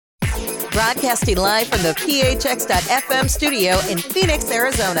Broadcasting live from the PHX.FM studio in Phoenix,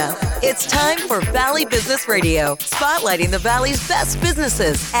 Arizona. It's time for Valley Business Radio, spotlighting the Valley's best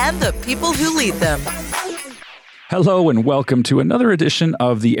businesses and the people who lead them. Hello and welcome to another edition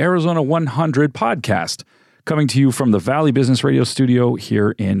of the Arizona 100 podcast, coming to you from the Valley Business Radio studio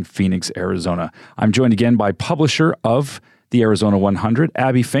here in Phoenix, Arizona. I'm joined again by publisher of the Arizona 100,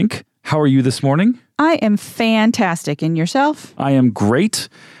 Abby Fink. How are you this morning? I am fantastic. And yourself? I am great.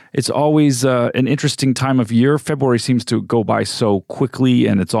 It's always an interesting time of year. February seems to go by so quickly,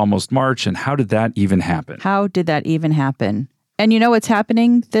 and it's almost March. And how did that even happen? How did that even happen? And you know what's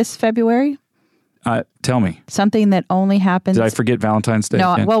happening this February? Tell me. Something that only happens... Did I forget Valentine's Day?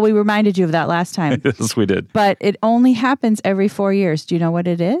 No, again? well, we reminded you of that last time. Yes, we did. But it only happens every 4 years. Do you know what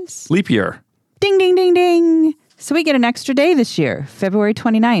it is? Leap year. Ding, ding, ding, ding. So we get an extra day this year, February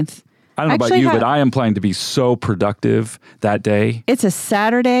 29th. I don't know about you, but I am planning to be so productive that day. It's a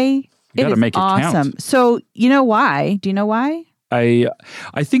Saturday. You got to make it awesome. count. So you know why? Do you know why? I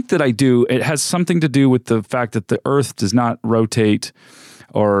think that I do. It has something to do with the fact that the Earth does not rotate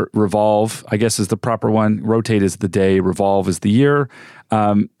or revolve, I guess is the proper one. Rotate is the day, revolve is the year,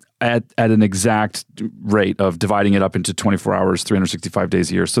 at an exact rate of dividing it up into 24 hours, 365 days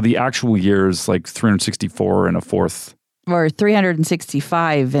a year. So the actual year is like 364 and a fourth. Or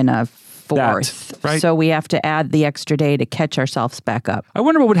 365 and a fourth. Right? So we have to add the extra day to catch ourselves back up. I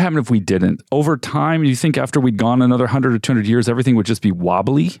wonder what would happen if we didn't. Over time, do you think after we'd gone another 100 or 200 years, everything would just be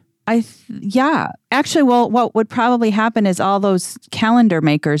wobbly? Yeah. Actually, well, what would probably happen is all those calendar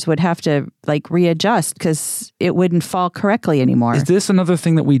makers would have to readjust because it wouldn't fall correctly anymore. Is this another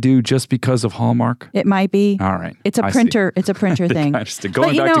thing that we do just because of Hallmark? It might be. All right. It's a printer. It's a printer thing.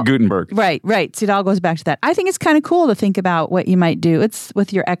 Going back to Gutenberg. Right. So it all goes back to that. I think it's kind of cool to think about what you might do. It's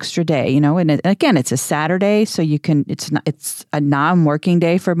with your extra day, and again, it's a Saturday, so you can. It's a non-working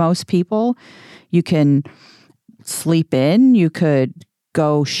day for most people. You can sleep in. You could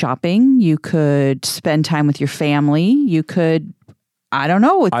go shopping. You could spend time with your family. You could, I don't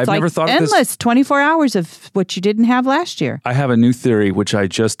know. It's never thought endless. Of this. 24 hours of what you didn't have last year. I have a new theory, which I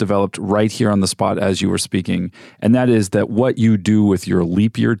just developed right here on the spot as you were speaking. And that is that what you do with your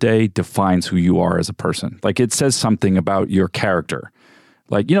leap year day defines who you are as a person. It says something about your character.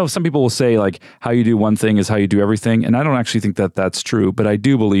 Some people will say how you do one thing is how you do everything. And I don't actually think that that's true. But I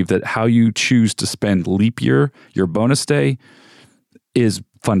do believe that how you choose to spend leap year, your bonus day, is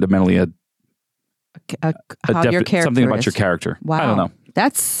fundamentally your character something about your character. Wow. I don't know.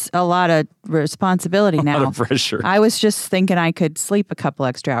 That's a lot of responsibility now. A lot of pressure. I was just thinking I could sleep a couple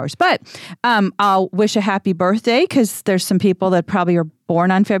extra hours. But I'll wish a happy birthday because there's some people that probably are born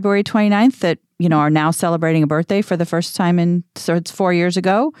on February 29th that, are now celebrating a birthday for the first time so it's 4 years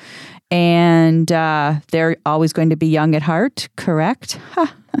ago. And they're always going to be young at heart, correct?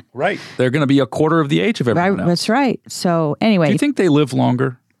 Right. They're going to be a quarter of the age of everyone else. That's right. So anyway. Do you think they live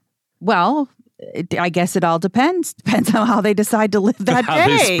longer? Well, I guess it all depends. Depends on how they decide to live that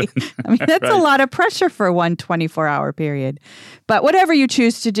day. That's right. A lot of pressure for one 24-hour period. But whatever you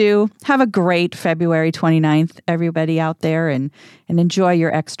choose to do, have a great February 29th, everybody out there, and enjoy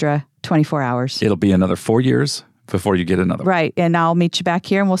your extra 24 hours. It'll be another 4 years before you get another one. Right. And I'll meet you back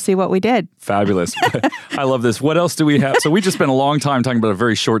here and we'll see what we did. Fabulous. I love this. What else do we have? So we just spent a long time talking about a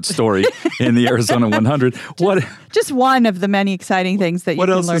very short story in the Arizona 100. Just one of the many exciting things that you can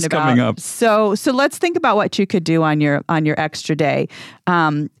learn about. What else is coming up? So let's think about what you could do on your extra day.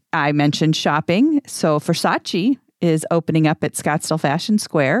 I mentioned shopping. So Versace is opening up at Scottsdale Fashion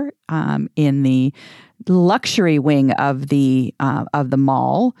Square in the luxury wing of the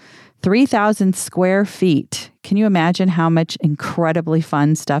mall. 3,000 square feet. Can you imagine how much incredibly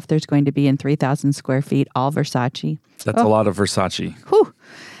fun stuff there's going to be in 3,000 square feet, all Versace? That's a lot of Versace. Whew.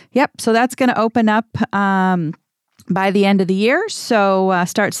 Yep. So that's going to open up by the end of the year. So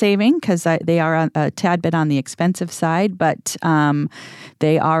start saving because they are a tad bit on the expensive side, but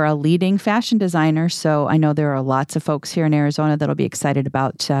they are a leading fashion designer. So I know there are lots of folks here in Arizona that'll be excited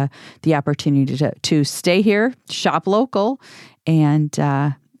about the opportunity to stay here, shop local, and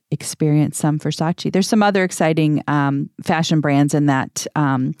experience some Versace. There's some other exciting fashion brands in that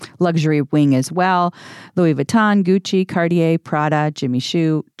luxury wing as well. Louis Vuitton, Gucci, Cartier, Prada, Jimmy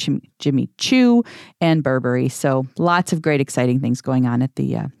Choo, and Burberry. So lots of great exciting things going on at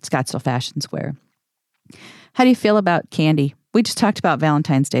the Scottsdale Fashion Square. How do you feel about candy? We just talked about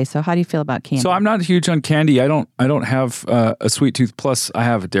Valentine's Day, so how do you feel about candy? So I'm not huge on candy. I don't have a sweet tooth. Plus, I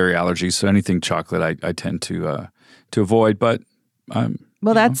have a dairy allergy, so anything chocolate I tend to avoid. But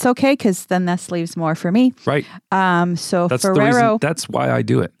Well, that's okay, because then this leaves more for me. Right. So That's Ferrero. That's why I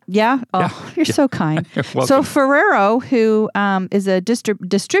do it. Yeah. Oh, you're so kind. Welcome. So Ferrero, who is a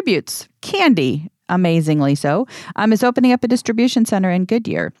distributes candy, amazingly so, is opening up a distribution center in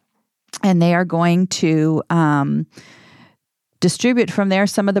Goodyear, and they are going to distribute from there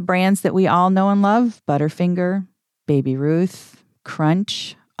some of the brands that we all know and love: Butterfinger, Baby Ruth,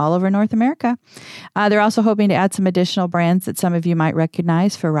 Crunch, all over North America. They're also hoping to add some additional brands that some of you might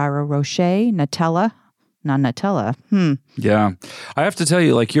recognize: Ferrero Rocher, Nutella. Non-Nutella. Yeah. I have to tell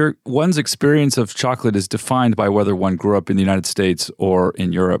you, like, one's experience of chocolate is defined by whether one grew up in the United States or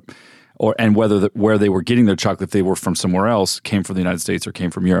in Europe, and whether where they were getting their chocolate, if they were from somewhere else, came from the United States or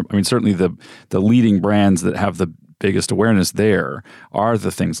came from Europe. I mean, certainly the leading brands that have the biggest awareness there are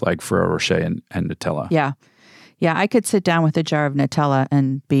the things like Ferrero Rocher and Nutella. Yeah. Yeah, I could sit down with a jar of Nutella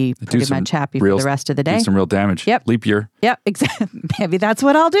and be pretty much happy for the rest of the day. Do some real damage. Yep. Leap year. Yep, exactly. Maybe that's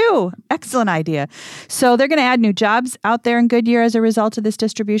what I'll do. Excellent idea. So they're going to add new jobs out there in Goodyear as a result of this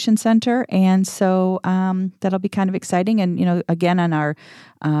distribution center. And so that'll be kind of exciting. And, again, on our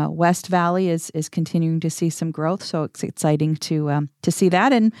West Valley is continuing to see some growth. So it's exciting to see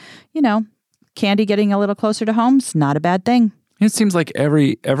that. And, candy getting a little closer to home is not a bad thing. It seems like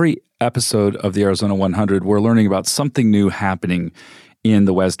every episode of the Arizona 100, we're learning about something new happening in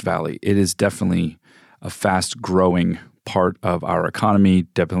the West Valley. It is definitely a fast-growing part of our economy,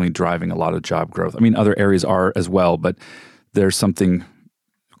 definitely driving a lot of job growth. I mean, other areas are as well, but there's something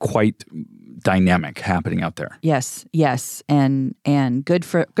quite dynamic happening out there. Yes, and good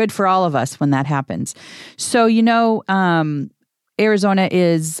for all of us when that happens. So, Arizona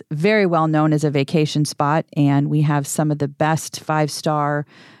is very well known as a vacation spot, and we have some of the best 5-star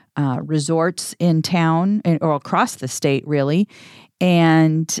resorts in town or across the state, really.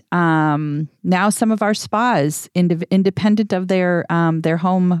 And now some of our spas, independent of their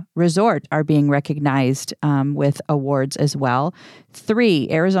home resort, are being recognized with awards as well. 3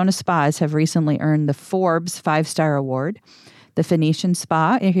 Arizona spas have recently earned the Forbes 5-Star Award: the Phoenician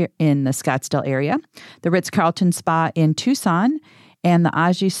Spa in the Scottsdale area, the Ritz-Carlton Spa in Tucson, and the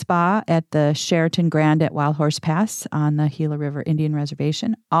Aji Spa at the Sheraton Grand at Wild Horse Pass on the Gila River Indian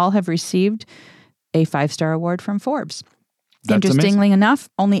Reservation. All have received a 5-star award from Forbes. That's Interestingly amazing. enough,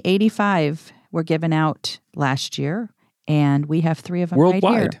 only 85 were given out last year, and we have 3 of them right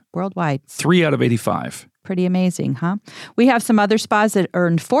here. Worldwide. 3 out of 85. Pretty amazing, huh? We have some other spas that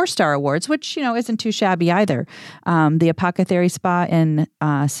earned 4-star awards, which, isn't too shabby either. The Apothecary Spa in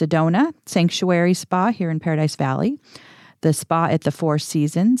Sedona, Sanctuary Spa here in Paradise Valley, the spa at the Four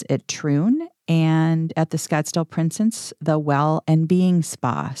Seasons at Troon, and at the Scottsdale Princess, the Well and Being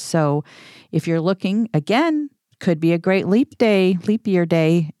Spa. So if you're looking, again, could be a great leap year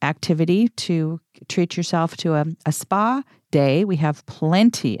day activity to treat yourself to a spa day. We have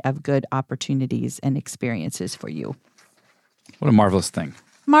plenty of good opportunities and experiences for you. What a marvelous thing.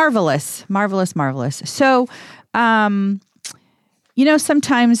 Marvelous. So,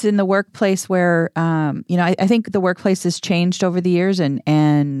 sometimes in the workplace where, I think the workplace has changed over the years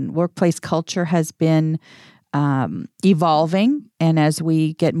and workplace culture has been evolving. And as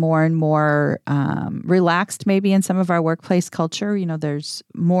we get more and more relaxed maybe in some of our workplace culture, there's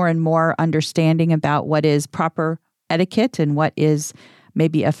more and more understanding about what is proper etiquette and what is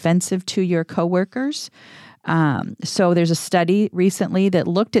maybe offensive to your coworkers. So there's a study recently that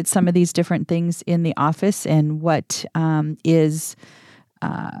looked at some of these different things in the office and what is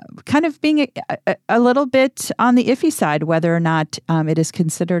kind of being a little bit on the iffy side, whether or not it is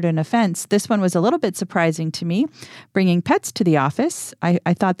considered an offense. This one was a little bit surprising to me, bringing pets to the office.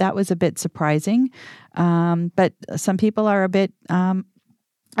 I thought that was a bit surprising, but some people are a bit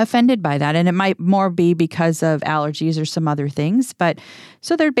offended by that, and it might more be because of allergies or some other things. But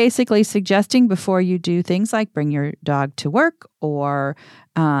so they're basically suggesting before you do things like bring your dog to work or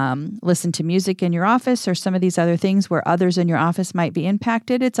listen to music in your office or some of these other things where others in your office might be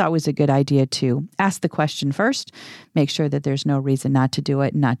impacted, it's always a good idea to ask the question first, make sure that there's no reason not to do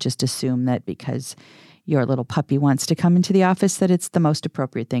it, and not just assume that because your little puppy wants to come into the office that it's the most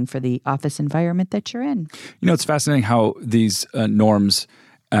appropriate thing for the office environment that you're in. It's fascinating how these norms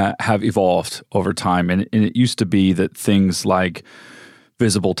have evolved over time. And it used to be that things like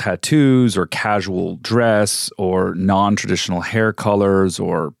visible tattoos or casual dress or non-traditional hair colors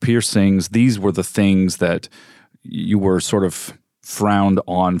or piercings, these were the things that you were sort of frowned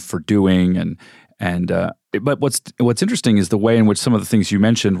on for doing. And but what's interesting is the way in which some of the things you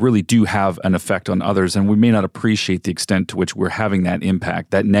mentioned really do have an effect on others, and we may not appreciate the extent to which we're having that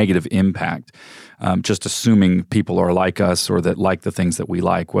impact, that negative impact, just assuming people are like us or that like the things that we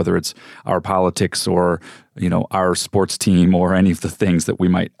like, whether it's our politics or our sports team or any of the things that we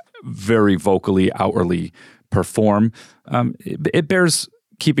might very vocally, outwardly perform. It bears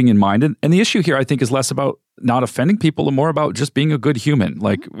keeping in mind, and the issue here I think is less about not offending people and more about just being a good human,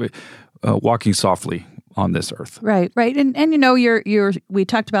 like walking softly on this earth. Right. And we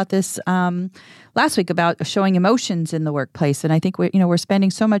talked about this last week about showing emotions in the workplace, and I think we're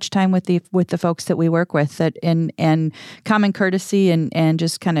spending so much time with the folks that we work with that and common courtesy and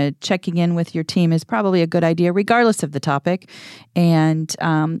just kind of checking in with your team is probably a good idea, regardless of the topic. And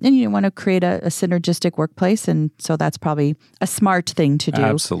you want to create a synergistic workplace, and so that's probably a smart thing to do.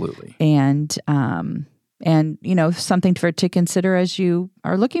 Absolutely. And something to consider as you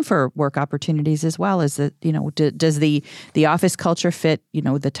are looking for work opportunities as well, is that does the office culture fit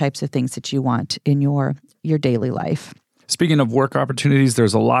the types of things that you want in your daily life. Speaking of work opportunities,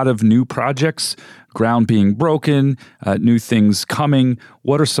 there's a lot of new projects, ground being broken, new things coming.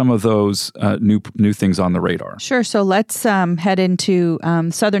 What are some of those new things on the radar? Sure. So let's head into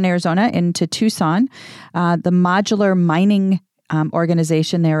southern Arizona, into Tucson. The Modular Mining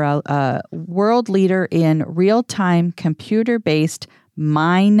organization. They're a world leader in real-time computer-based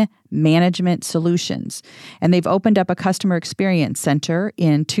mine management solutions. And they've opened up a customer experience center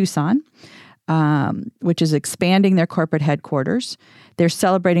in Tucson, which is expanding their corporate headquarters. They're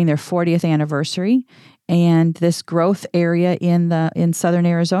celebrating their 40th anniversary. And this growth area in southern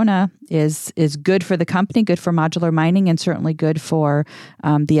Arizona is good for the company, good for modular mining, and certainly good for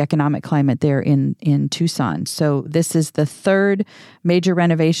the economic climate there in Tucson. So this is the third major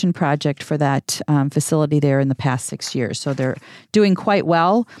renovation project for that facility there in the past 6 years. So they're doing quite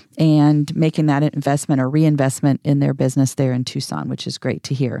well and making that investment or reinvestment in their business there in Tucson, which is great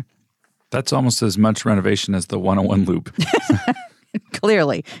to hear. That's almost as much renovation as the 101 loop.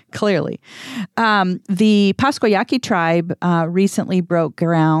 Clearly. The Pascua Yaqui tribe recently broke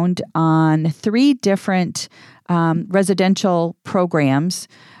ground on 3 different residential programs.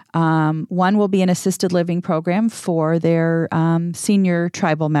 One will be an assisted living program for their senior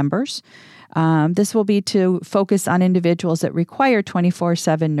tribal members. This will be to focus on individuals that require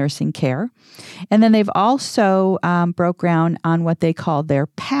 24/7 nursing care. And then they've also broke ground on what they call their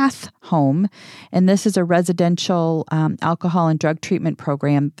Path Home. And this is a residential alcohol and drug treatment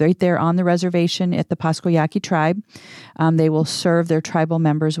program right there on the reservation at the Pascua Yaqui tribe. They will serve their tribal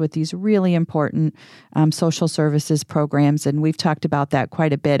members with these really important social services programs. And we've talked about that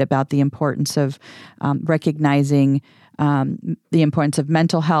quite a bit, about the importance of recognizing the importance of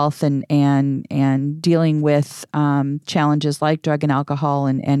mental health and dealing with challenges like drug and alcohol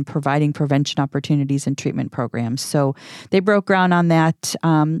and providing prevention opportunities and treatment programs. So they broke ground on that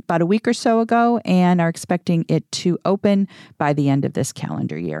about a week or so ago and are expecting it to open by the end of this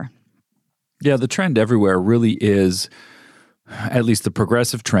calendar year. Yeah, the trend everywhere really is, at least the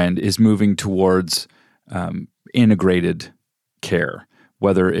progressive trend, is moving towards integrated care,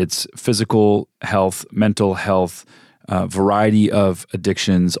 whether it's physical health, mental health, variety of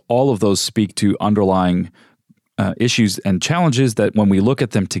addictions. All of those speak to underlying issues and challenges that when we look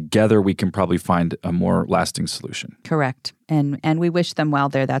at them together, we can probably find a more lasting solution. Correct. And we wish them well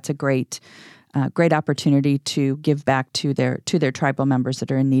there. That's a great opportunity to give back to their tribal members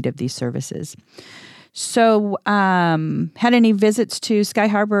that are in need of these services. So, had any visits to Sky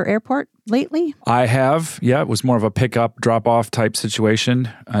Harbor Airport lately? I have. Yeah, it was more of a pick-up, drop-off type situation.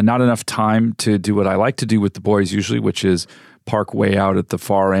 Not enough time to do what I like to do with the boys usually, which is park way out at the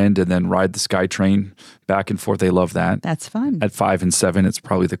far end and then ride the SkyTrain back and forth. They love that. That's fun. At 5 and 7, it's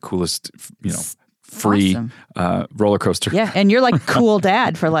probably the coolest, free roller coaster. Yeah, and you're like a cool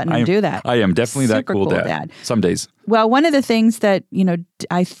dad for letting them do that. I am definitely Super that cool dad. Some days. Well, one of the things that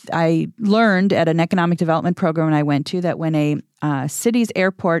I learned at an economic development program I went to, that when a city's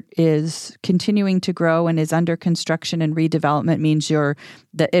airport is continuing to grow and is under construction and redevelopment, means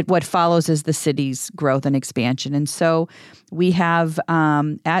what follows is the city's growth and expansion. And so we have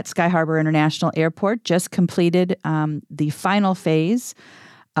at Sky Harbor International Airport just completed the final phase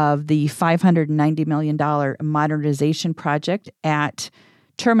of the $590 million modernization project at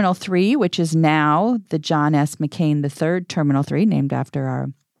Terminal 3, which is now the John S. McCain III Terminal 3, named after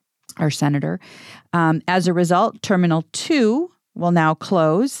our senator. As a result, Terminal 2 will now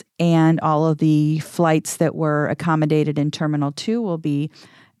close, and all of the flights that were accommodated in Terminal 2 will be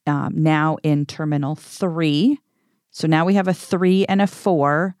now in Terminal 3. So now we have a 3 and a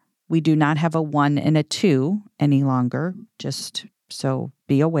 4. We do not have a 1 and a 2 any longer, just so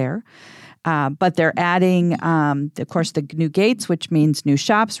be aware. But they're adding, of course, the new gates, which means new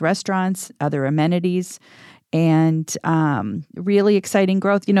shops, restaurants, other amenities, and really exciting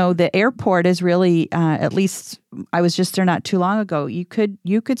growth. The airport is really, at least I was just there not too long ago. You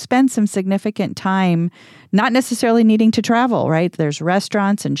could spend some significant time not necessarily needing to travel, right? There's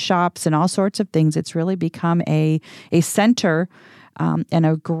restaurants and shops and all sorts of things. It's really become a center and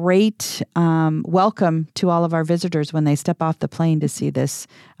a great welcome to all of our visitors when they step off the plane to see this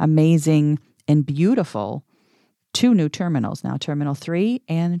amazing and beautiful 2 new terminals now, Terminal 3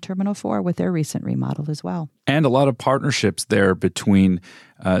 and Terminal 4 with their recent remodel as well. And a lot of partnerships there between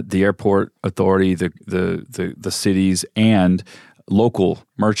the airport authority, the cities, and local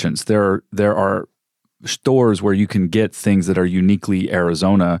merchants. There are stores where you can get things that are uniquely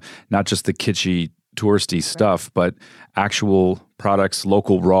Arizona, not just the kitschy touristy stuff, but actual products,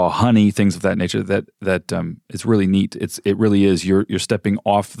 local raw honey, things of that nature. That is really neat. It really is. You're stepping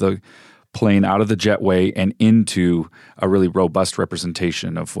off the plane out of the jetway and into a really robust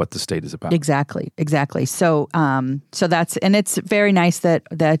representation of what the state is about. Exactly. So that's, and it's very nice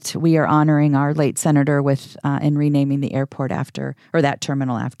that we are honoring our late senator with in renaming the airport after, or that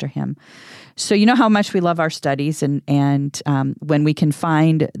terminal after him. So you know how much we love our studies, and when we can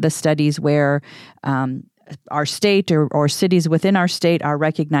find the studies where our state or cities within our state are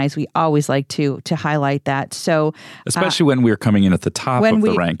recognized, we always like to highlight that. So, especially when we're coming in at the top of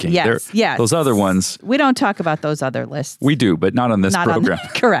the ranking. Yes. Those other ones. We don't talk about those other lists. We do, but not on this program.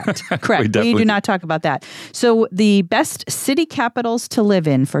 Correct. We do not talk about that. So the best city capitals to live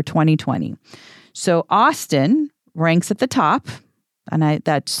in for 2020. So Austin ranks at the top. And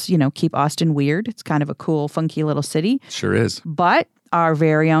that's, keep Austin weird. It's kind of a cool, funky little city. Sure is. But our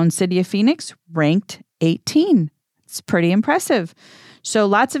very own city of Phoenix ranked 18. It's pretty impressive. So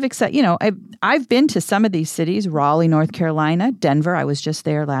lots of I've been to some of these cities: Raleigh, North Carolina, Denver. I was just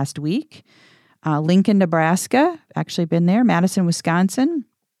there last week. Lincoln, Nebraska. Actually been there. Madison, Wisconsin.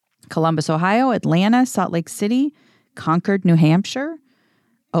 Columbus, Ohio. Atlanta, Salt Lake City. Concord, New Hampshire.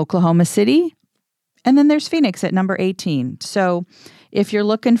 Oklahoma City. And then there's Phoenix at number 18. So if you're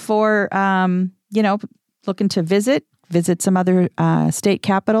looking for, looking to visit some other state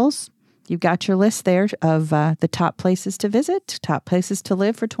capitals, you've got your list there of the top places to visit, top places to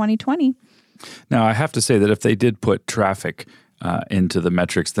live for 2020. Now, I have to say that if they did put traffic into the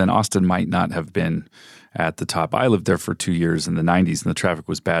metrics, then Austin might not have been at the top. I lived there for 2 years in the 90s, and the traffic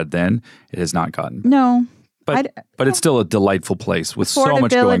was bad then. It has not gotten. No. But it's still a delightful place with so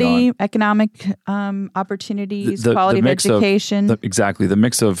much going on. Economic opportunities, quality of education. Exactly. The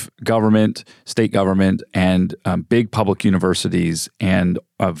mix of government, state government, and big public universities, and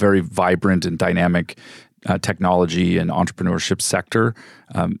a very vibrant and dynamic technology and entrepreneurship sector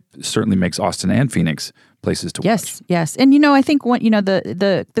certainly makes Austin and Phoenix places to watch. Yes. And, I think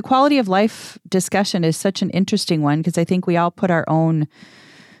the quality of life discussion is such an interesting one, because I think we all put our own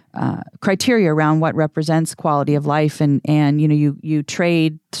criteria around what represents quality of life, and you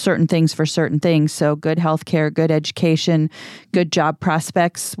trade certain things for certain things. So good healthcare, good education, good job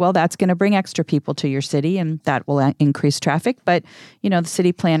prospects. Well, that's going to bring extra people to your city, and that will increase traffic. But the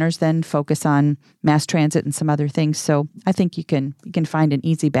city planners then focus on mass transit and some other things. So I think you can find an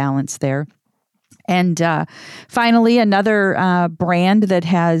easy balance there. And finally, another brand that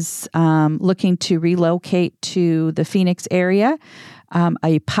has looking to relocate to the Phoenix area.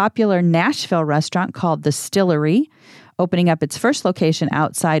 A popular Nashville restaurant called The Stillery, opening up its first location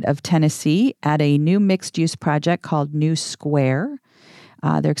outside of Tennessee at a new mixed-use project called New Square.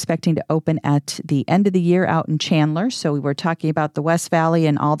 They're expecting to open at the end of the year out in Chandler. So we were talking about the West Valley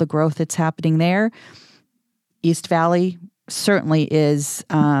and all the growth that's happening there. East Valley certainly is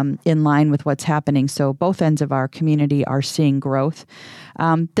in line with what's happening. So both ends of our community are seeing growth.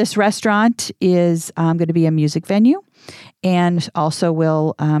 This restaurant is going to be a music venue, and also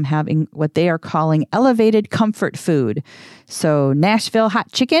will have what they are calling elevated comfort food. So Nashville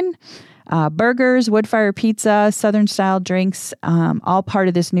hot chicken, burgers, wood fire pizza, Southern style drinks, all part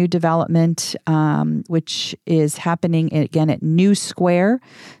of this new development, which is happening again at New Square,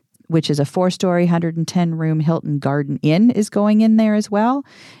 which is a 4-story, 110-room Hilton Garden Inn is going in there as well.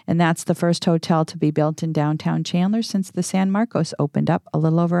 And that's the first hotel to be built in downtown Chandler since the San Marcos opened up a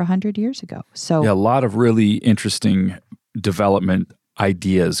little over 100 years ago. So a lot of really interesting development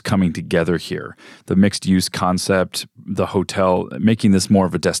ideas coming together here. The mixed-use concept, the hotel, making this more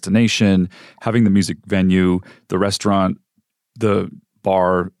of a destination, having the music venue, the restaurant, the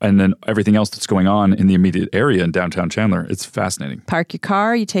bar, and then everything else that's going on in the immediate area in downtown Chandler. It's fascinating. Park your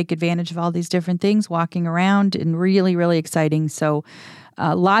car, you take advantage of all these different things, walking around, and really, really exciting. So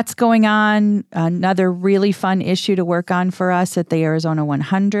Lots going on. Another really fun issue to work on for us at the Arizona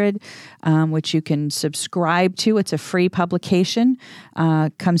 100, which you can subscribe to. It's a free publication.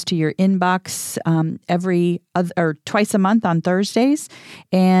 Comes to your inbox twice a month on Thursdays.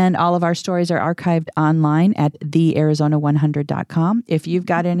 And all of our stories are archived online at thearizona100.com. If you've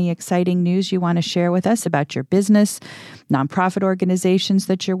got any exciting news you want to share with us about your business, nonprofit organizations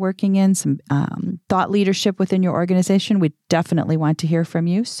that you're working in, some thought leadership within your organization, we definitely want to hear from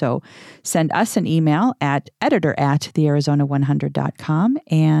you. So send us an email at editor@thearizona100.com,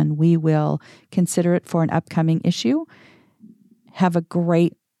 and we will consider it for an upcoming issue. Have a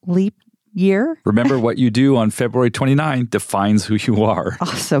great leap year. Remember, what you do on February 29 defines who you are.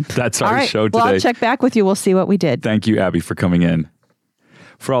 Awesome. That's our show today. Well, I'll check back with you. We'll see what we did. Thank you, Abby, for coming in.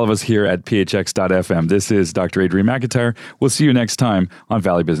 For all of us here at PHX.FM, this is Dr. Adrienne McIntyre. We'll see you next time on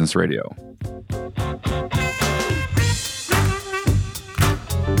Valley Business Radio.